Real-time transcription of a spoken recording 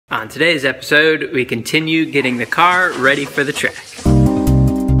On today's episode, we continue getting the car ready for the track.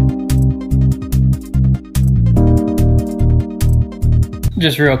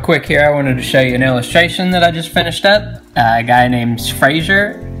 Just real quick here, I wanted to show you an illustration that I just finished up. A guy named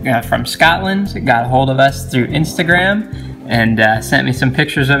Fraser from Scotland got a hold of us through Instagram and sent me some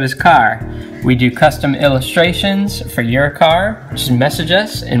pictures of his car. We do custom illustrations for your car. Just message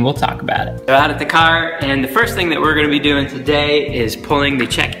us and we'll talk about it. So out at the car, and the first thing that we're gonna be doing today is pulling the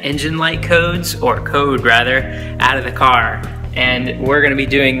check engine light codes, or code rather, out of the car. And we're gonna be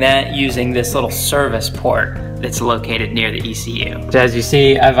doing that using this little service port that's located near the ECU. So as you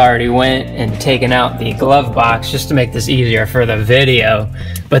see, I've already went and taken out the glove box just to make this easier for the video.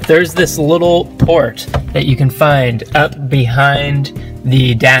 But there's this little port that you can find up behind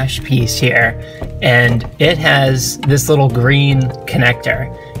the dash piece here. And it has this little green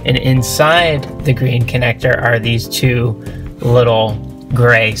connector. And inside the green connector are these two little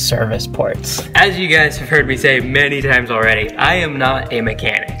gray service ports. As you guys have heard me say many times already, I am not a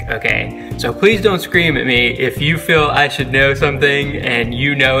mechanic, okay? So please don't scream at me if you feel I should know something and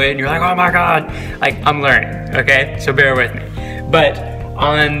you know it and you're like, oh my God, like I'm learning, okay? So bear with me. But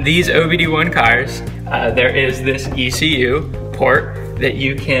on these OBD1 cars, there is this ECU port that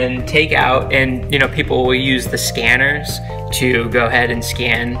you can take out, and people will use the scanners to go ahead and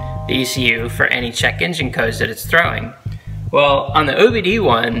scan the ECU for any check engine codes that it's throwing. Well, on the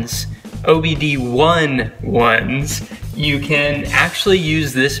OBD1 ones, you can actually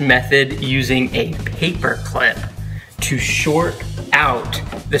use this method using a paper clip to short out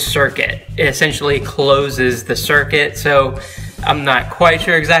the circuit. It essentially closes the circuit, so I'm not quite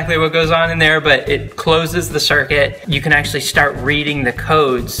sure exactly what goes on in there, but it closes the circuit. You can actually start reading the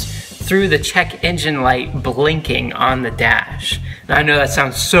codes through the check engine light blinking on the dash. Now, I know that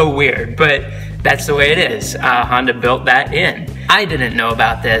sounds so weird, but that's the way it is. Honda built that in. I didn't know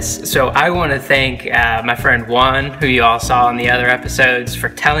about this, so I want to thank my friend Juan, who you all saw in the other episodes, for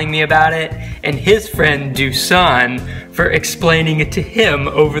telling me about it, and his friend Dusan for explaining it to him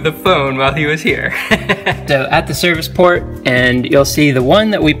over the phone while he was here. So at the service port, and you'll see the one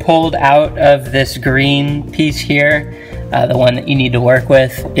that we pulled out of this green piece here, the one that you need to work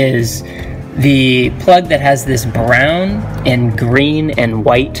with is the plug that has this brown and green and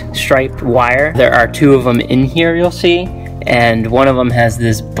white striped wire. There are two of them in here, you'll see, and one of them has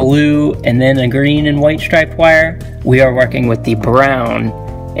this blue and then a green and white striped wire. We are working with the brown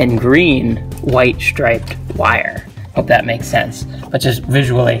and green white striped wire. Hope that makes sense, but just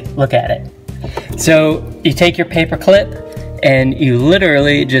visually look at it. So you take your paper clip and you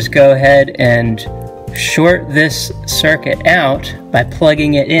literally just go ahead and short this circuit out by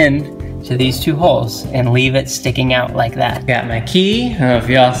plugging it in to these two holes and leave it sticking out like that. Got my key. I don't know if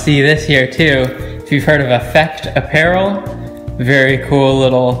y'all see this here too. If you've heard of Effect Apparel, very cool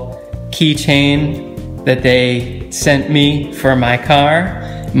little keychain that they sent me for my car.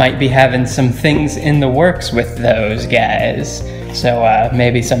 Might be having some things in the works with those guys. So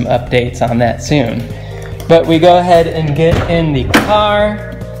maybe some updates on that soon. But we go ahead and get in the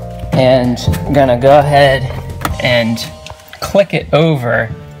car, and I'm gonna go ahead and click it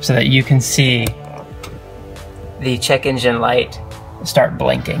over so that you can see the check engine light start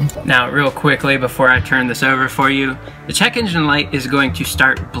blinking. Now, real quickly before I turn this over for you, the check engine light is going to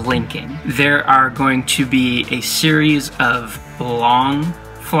start blinking. There are going to be a series of long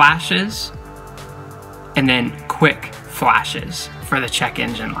flashes and then quick flashes for the check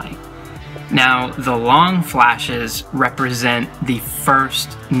engine light. Now, the long flashes represent the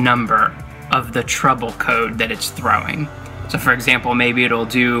first number of the trouble code that it's throwing. So for example, maybe it'll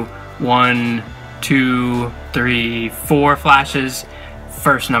do 1, 2, 3, 4 flashes.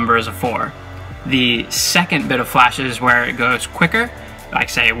 First number is a 4. The second bit of flashes where it goes quicker, like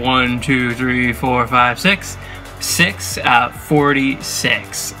say 1, 2, 3, 4, 5, 6.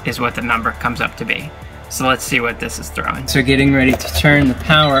 46 is what the number comes up to be. So let's see what this is throwing. So getting ready to turn the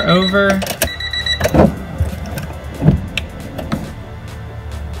power over.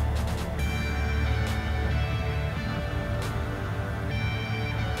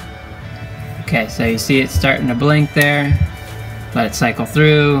 Okay, so you see it starting to blink there. Let it cycle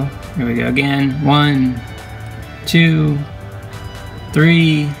through. Here we go again. 1, 2,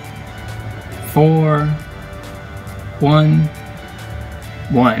 3, 4, 1,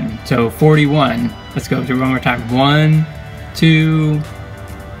 1. So 41. Let's go through one more time. 1, 2,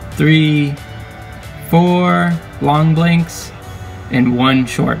 3, 4 long blinks and 1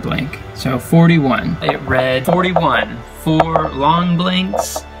 short blink. So 41. It read 41. 4 long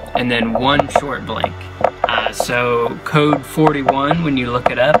blinks and then 1 short blink. So code 41 when you look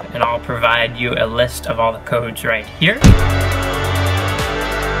it up, and I'll provide you a list of all the codes right here.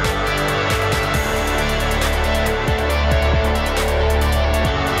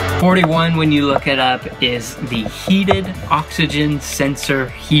 41, when you look it up, is the heated oxygen sensor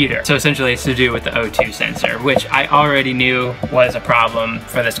heater. So essentially it's to do with the O2 sensor, which I already knew was a problem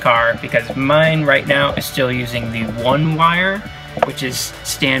for this car because mine right now is still using the 1 wire, which is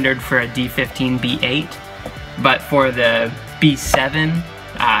standard for a D15 B8. But for the B7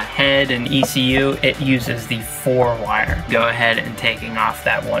 head and ECU, it uses the 4 wire. Go ahead and taking off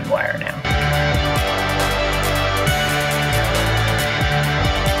that 1 wire now.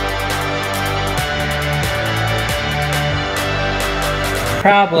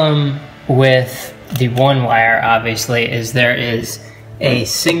 Problem with the 1 wire, obviously, is there is a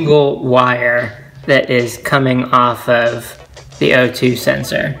single wire that is coming off of the O2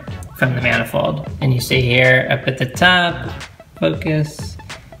 sensor from the manifold. And you see here up at the top, focus,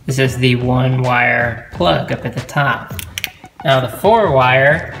 this is the 1 wire plug up at the top. Now the 4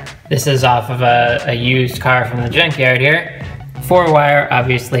 wire, this is off of a used car from the junkyard here. 4 wire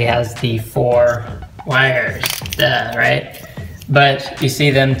obviously has the 4 wires, duh, right? But you see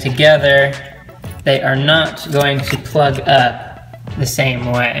them together, they are not going to plug up the same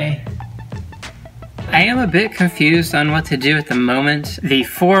way. I am a bit confused on what to do at the moment. The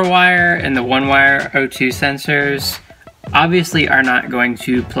 4 wire and the 1 wire O2 sensors obviously are not going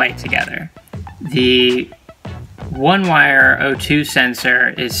to play together. The 1 wire O2 sensor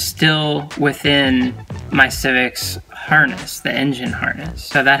is still within my Civic's harness, the engine harness.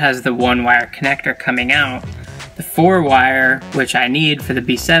 So that has the 1 wire connector coming out. The 4 wire, which I need for the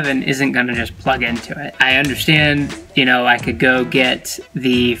B7, isn't gonna just plug into it. I understand, you know, I could go get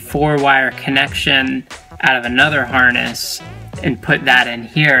the 4 wire connection out of another harness and put that in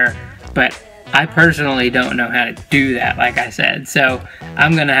here, but I personally don't know how to do that, like I said. So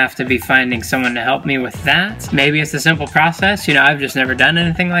I'm gonna have to be finding someone to help me with that. Maybe it's a simple process, you know, I've just never done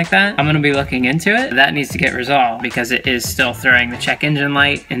anything like that. I'm gonna be looking into it. That needs to get resolved because it is still throwing the check engine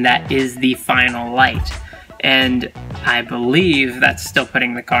light, and that is the final light. And I believe that's still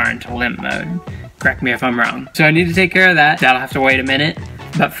putting the car into limp mode. Correct me if I'm wrong. So I need to take care of that. That'll have to wait a minute.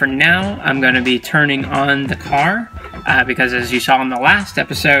 But for now, I'm gonna be turning on the car because as you saw in the last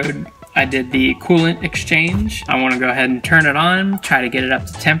episode, I did the coolant exchange. I wanna go ahead and turn it on, try to get it up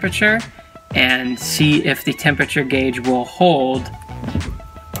to temperature, and see if the temperature gauge will hold.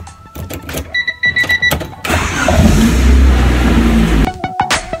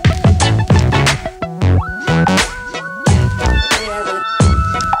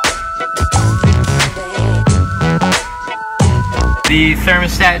 The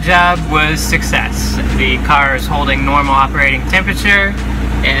thermostat job was success. The car is holding normal operating temperature,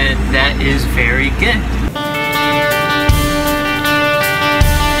 and that is very good.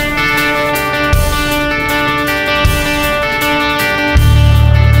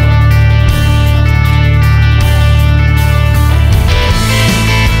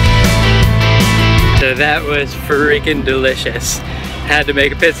 So that was freaking delicious. Had to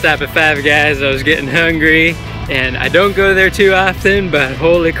make a pit stop at Five Guys. I was getting hungry. And I don't go there too often, but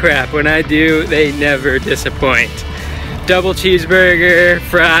holy crap, when I do, they never disappoint. Double cheeseburger,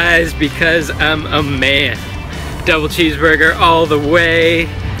 fries, because I'm a man. Double cheeseburger all the way,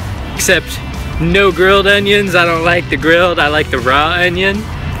 except no grilled onions. I don't like the grilled, I like the raw onion.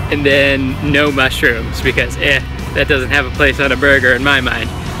 And then no mushrooms, because that doesn't have a place on a burger in my mind.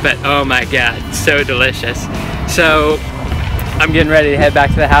 But oh my God, so delicious. So I'm getting ready to head back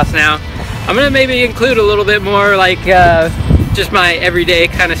to the house now. I'm gonna maybe include a little bit more like just my everyday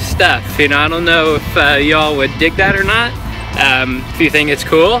kind of stuff. You know, I don't know if y'all would dig that or not. If you think it's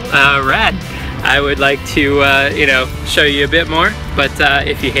cool, rad. I would like to, you know, show you a bit more, but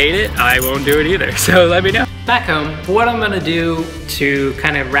if you hate it, I won't do it either, so let me know. Back home, what I'm gonna do to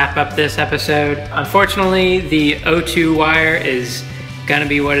kind of wrap up this episode, unfortunately, the O2 wire is gonna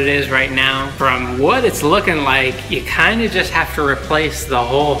be what it is right now. From what it's looking like, you kind of just have to replace the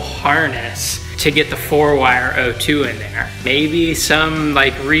whole harness to get the 4 wire O2 in there. Maybe some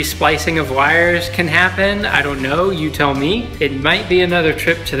like re-splicing of wires can happen. I don't know, you tell me. It might be another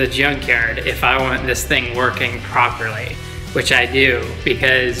trip to the junkyard if I want this thing working properly, which I do,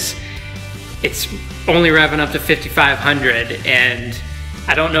 because it's only revving up to 5,500, and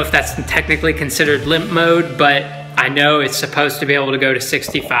I don't know if that's technically considered limp mode, but I know it's supposed to be able to go to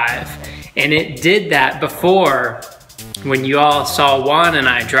 65. And it did that before when you all saw Juan and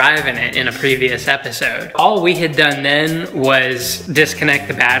I driving it in a previous episode. All we had done then was disconnect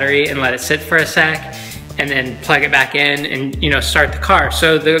the battery and let it sit for a sec, and then plug it back in and, you know, start the car.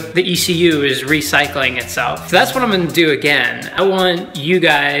 So the ECU is recycling itself. So that's what I'm gonna do again. I want you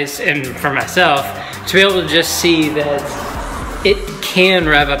guys, and for myself, to be able to just see that it can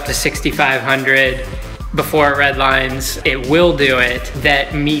rev up to 6,500 before it redlines, it will do it,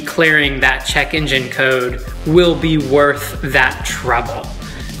 that me clearing that check engine code will be worth that trouble.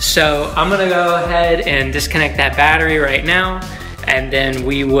 So I'm gonna go ahead and disconnect that battery right now, and then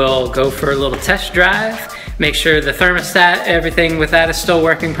we will go for a little test drive, make sure the thermostat, everything with that is still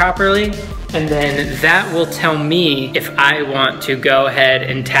working properly, and then that will tell me if I want to go ahead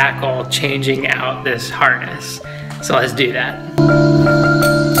and tackle changing out this harness. So let's do that.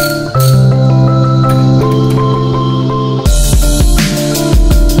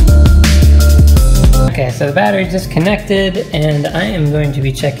 Okay, so the battery's disconnected, and I am going to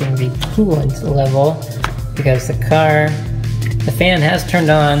be checking the coolant level because the fan has turned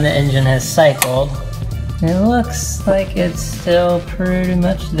on, the engine has cycled. It looks like it's still pretty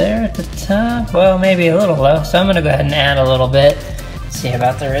much there at the top. Well, maybe a little low, so I'm gonna go ahead and add a little bit. See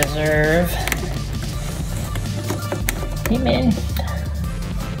about the reserve. Hey man.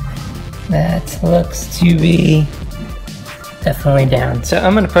 That looks to be definitely down. So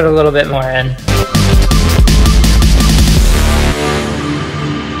I'm gonna put a little bit more in.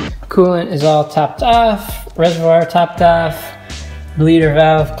 Coolant is all topped off, reservoir topped off, bleeder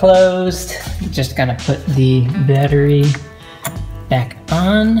valve closed. Just gonna put the battery back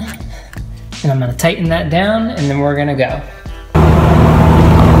on, and I'm gonna tighten that down, and then we're gonna go.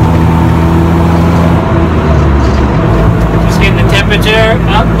 Just getting the temperature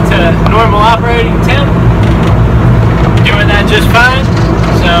up to normal operating temp. Doing that just fine.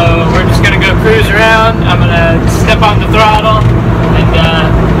 So we're just gonna go cruise around. I'm gonna step on the throttle, and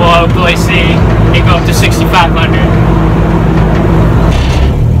we'll hopefully see it go up to 6,500.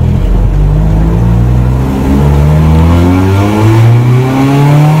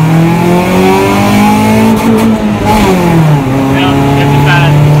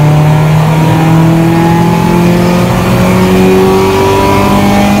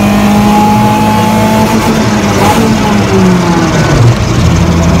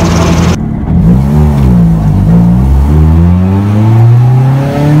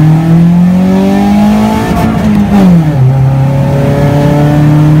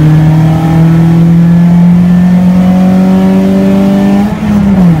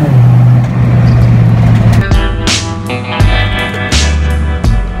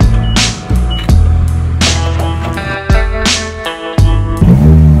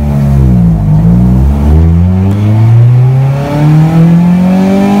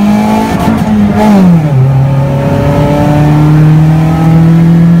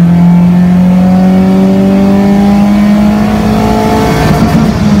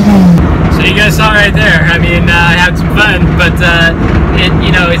 Right there. I mean, I had some fun, but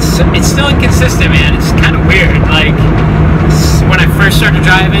it's still inconsistent, man. It's kind of weird. Like when I first started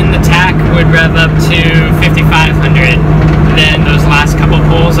driving, the TAC would rev up to 5,500. Then those last couple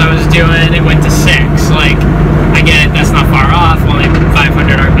pulls I was doing, it went to 6. Like, I get it, that's not far off, only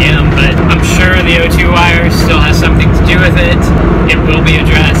 500 RPM, but I'm sure the O2 wire still has something to do with it. It will be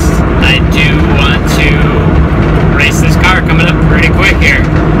addressed. I do want to race this car coming up pretty quick here.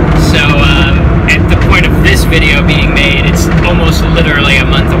 So at the point of this video being made, it's almost literally a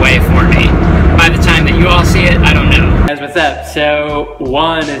month away for me. By the time that you all see it, I don't know. Guys, what's up? So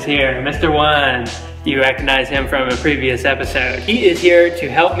Juan is here, Mr. Juan. You recognize him from a previous episode. He is here to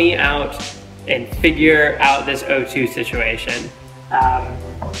help me out and figure out this O2 situation.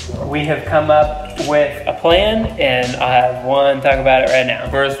 We have come up with a plan, and I'll have Juan talk about it right now.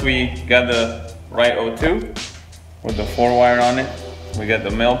 First, we got the right O2 with the 4-wire on it. We got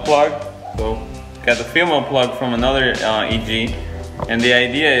the male plug, so got the female plug from another EG, and the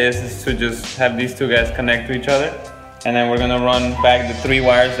idea is to just have these two guys connect to each other, and then we're gonna run back the 3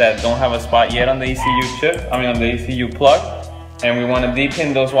 wires that don't have a spot yet on the ECU chip, on the ECU plug, and we want to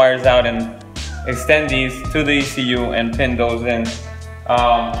depin those wires out and extend these to the ECU and pin those in.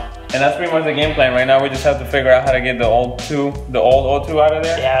 And that's pretty much the game plan. Right now we just have to figure out how to get the old O2 out of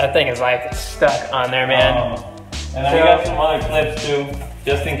there. Yeah, that thing is like stuck on there, man. And then we got some other clips too,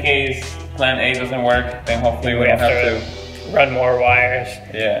 just in case plan A doesn't work, then hopefully we don't have to run more wires.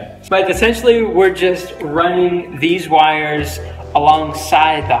 Yeah. But essentially we're just running these wires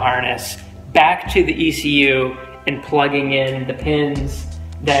alongside the harness back to the ECU and plugging in the pins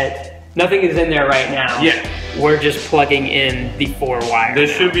that nothing is in there right now. Yeah. We're just plugging in the 4 wires. There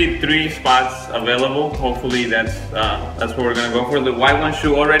should be 3 spots available. Hopefully that's what we're gonna go for. The white one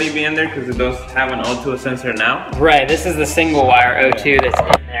should already be in there because it does have an O2 sensor now. Right, this is the single wire O2 that's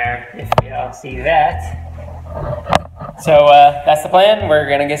in there, if you all see that. So that's the plan, we're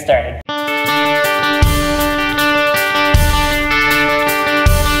gonna get started.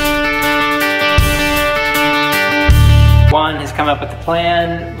 Juan has come up with the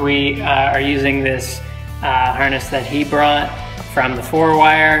plan. We are using this harness that he brought from the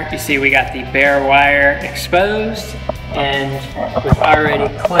 4-wire. You see we got the bare wire exposed, and we've already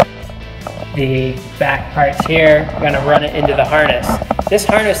clipped the back parts here. We're gonna run it into the harness. This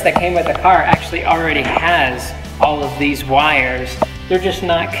harness that came with the car actually already has all of these wires. They're just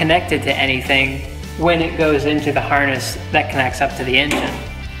not connected to anything when it goes into the harness that connects up to the engine.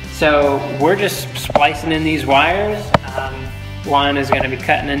 So we're just splicing in these wires. Juan is gonna be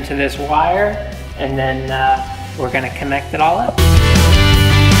cutting into this wire, and then we're gonna connect it all up.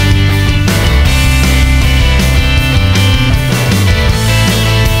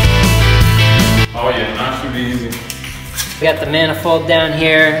 Oh yeah, that should be easy. We got the manifold down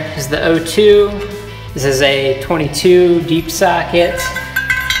here. This is the O2. This is a 22 deep socket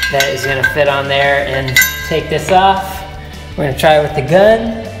that is gonna fit on there, and take this off. We're gonna try it with the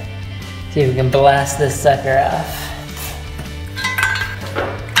gun. See if we can blast this sucker off.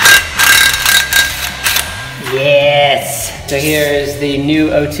 Yes! So here is the new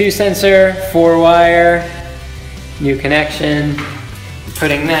O2 sensor, 4-wire, new connection.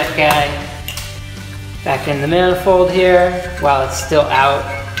 Putting that guy back in the manifold here while it's still out.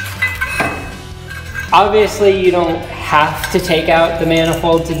 Obviously you don't have to take out the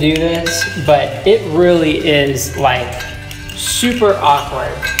manifold to do this, but it really is like super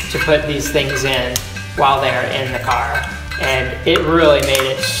awkward to put these things in while they're in the car. And it really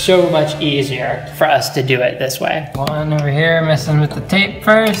made it so much easier for us to do it this way. One over here messing with the tape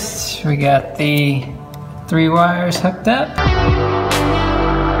first. We got the 3 wires hooked up.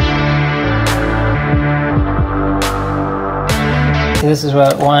 So this is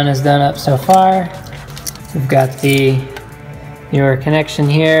what Juan has done up so far. We've got the newer connection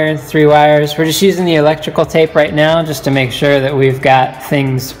here, 3 wires. We're just using the electrical tape right now just to make sure that we've got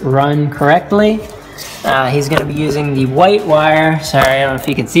things run correctly. He's gonna be using the white wire. Sorry, I don't know if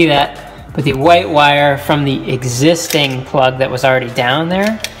you can see that, but the white wire from the existing plug that was already down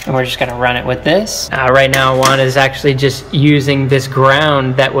there, and we're just gonna run it with this. Right now, Juan is actually just using this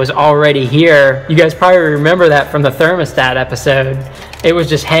ground that was already here. You guys probably remember that from the thermostat episode. It was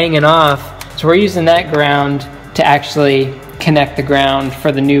just hanging off. So we're using that ground to actually connect the ground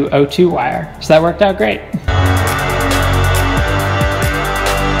for the new O2 wire. So that worked out great.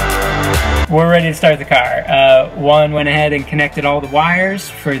 We're ready to start the car. Juan went ahead and connected all the wires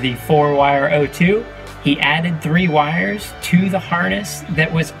for the 4-wire O2. He added 3 wires to the harness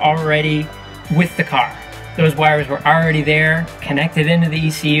that was already with the car. Those wires were already there, connected into the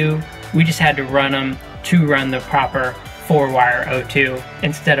ECU. We just had to run them to run the proper 4-wire O2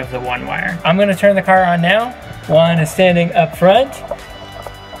 instead of the 1-wire. I'm gonna turn the car on now. Juan is standing up front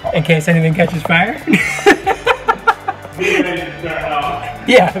in case anything catches fire. Be ready to turn it off.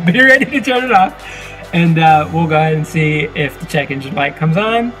 Yeah, be ready to turn it off. And we'll go ahead and see if the check engine light comes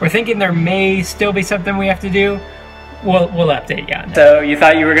on. We're thinking there may still be something we have to do. We'll update you on that. So you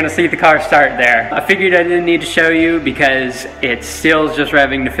thought you were gonna see the car start there. I figured I didn't need to show you because it's still just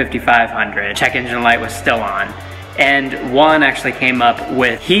revving to 5,500. Check engine light was still on. And Juan actually came up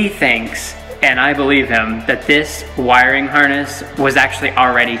with, he thinks, and I believe him, that this wiring harness was actually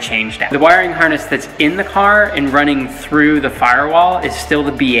already changed out. The wiring harness that's in the car and running through the firewall is still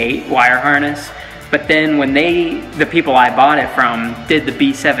the B8 wire harness, but then when the people I bought it from did the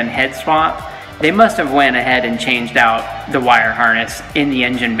B7 head swap, they must have went ahead and changed out the wire harness in the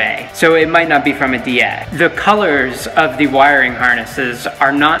engine bay. So it might not be from a DX. The colors of the wiring harnesses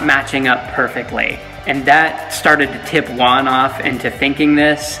are not matching up perfectly, and that started to tip Juan off into thinking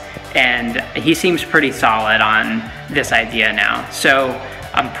this, and he seems pretty solid on this idea now. So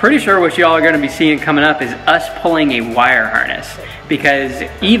I'm pretty sure what y'all are gonna be seeing coming up is us pulling a wire harness, because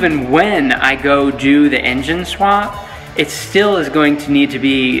even when I go do the engine swap, it still is going to need to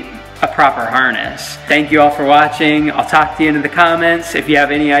be a proper harness. Thank you all for watching. I'll talk to you in the comments. If you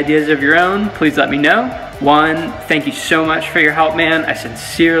have any ideas of your own, please let me know. Juan, thank you so much for your help, man. I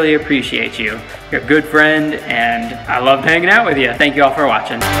sincerely appreciate you. You're a good friend, and I loved hanging out with you. Thank you all for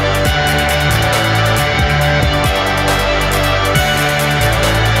watching.